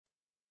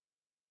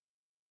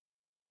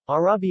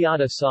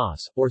Arrabbiata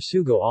sauce, or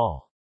sugo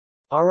al.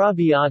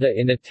 Arrabbiata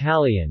in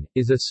Italian,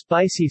 is a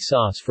spicy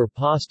sauce for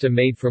pasta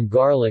made from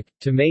garlic,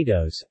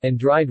 tomatoes, and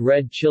dried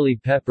red chili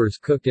peppers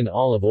cooked in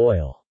olive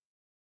oil.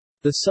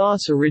 The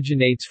sauce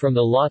originates from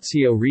the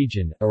Lazio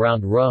region,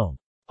 around Rome.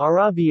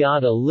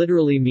 Arrabbiata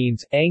literally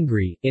means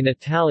angry in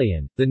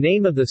Italian. The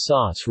name of the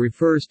sauce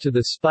refers to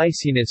the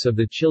spiciness of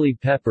the chili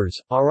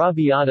peppers.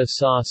 Arrabbiata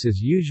sauce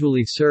is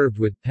usually served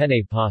with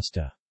penne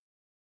pasta.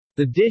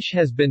 The dish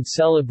has been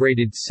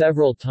celebrated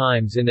several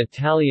times in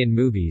Italian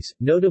movies,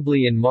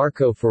 notably in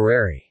Marco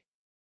Ferreri's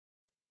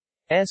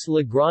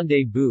La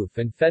Grande Bouffe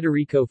and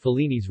Federico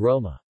Fellini's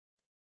Roma.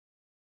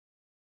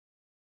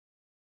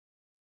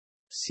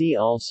 See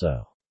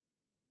also: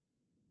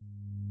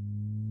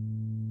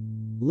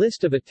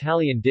 List of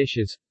Italian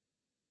dishes,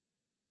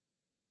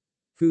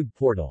 Food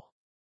portal.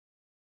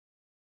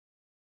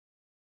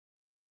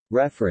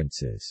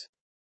 References.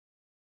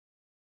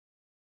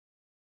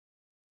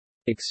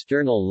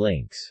 External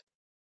links.